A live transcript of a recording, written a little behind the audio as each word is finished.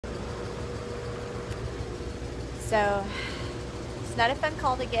So it's not a fun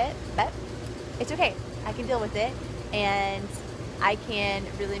call to get, but it's okay. I can deal with it, and I can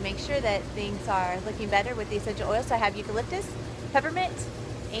really make sure that things are looking better with the essential oils. So I have eucalyptus, peppermint,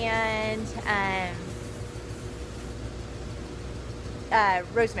 and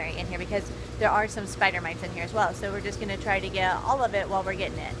rosemary in here because there are some spider mites in here as well. So we're just going to try to get all of it while we're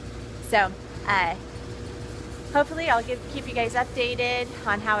getting it. So hopefully I'll keep you guys updated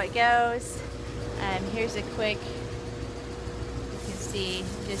on how it goes. Here's a quick, you can see,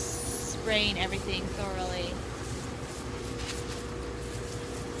 just spraying everything thoroughly.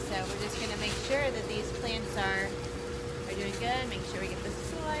 So we're just going to make sure that these plants are doing good. Make sure we get the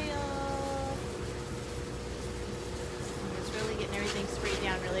soil. And just really getting everything sprayed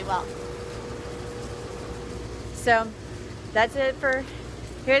down really well. So that's it for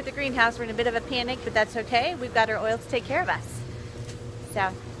here at the greenhouse. We're in a bit of a panic, but that's okay. We've got our oil to take care of us.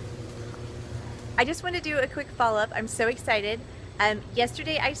 So I just want to do a quick follow-up. I'm so excited.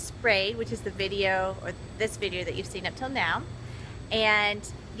 Yesterday I sprayed, which is the video, or this video that you've seen up till now. And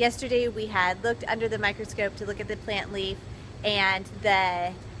yesterday we had looked under the microscope to look at the plant leaf, and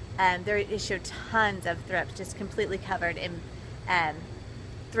it showed tons of thrips, just completely covered in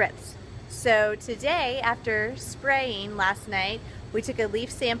thrips. So today, after spraying last night, we took a leaf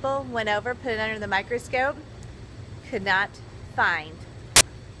sample, went over, put it under the microscope, could not find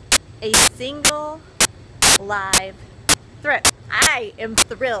a single live thrip. I am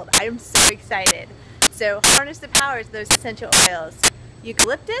thrilled. I am so excited. So harness the powers of those essential oils.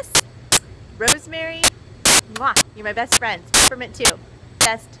 Eucalyptus, rosemary, mwah, you're my best friends. Peppermint too.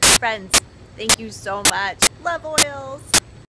 Best friends. Thank you so much. Love oils.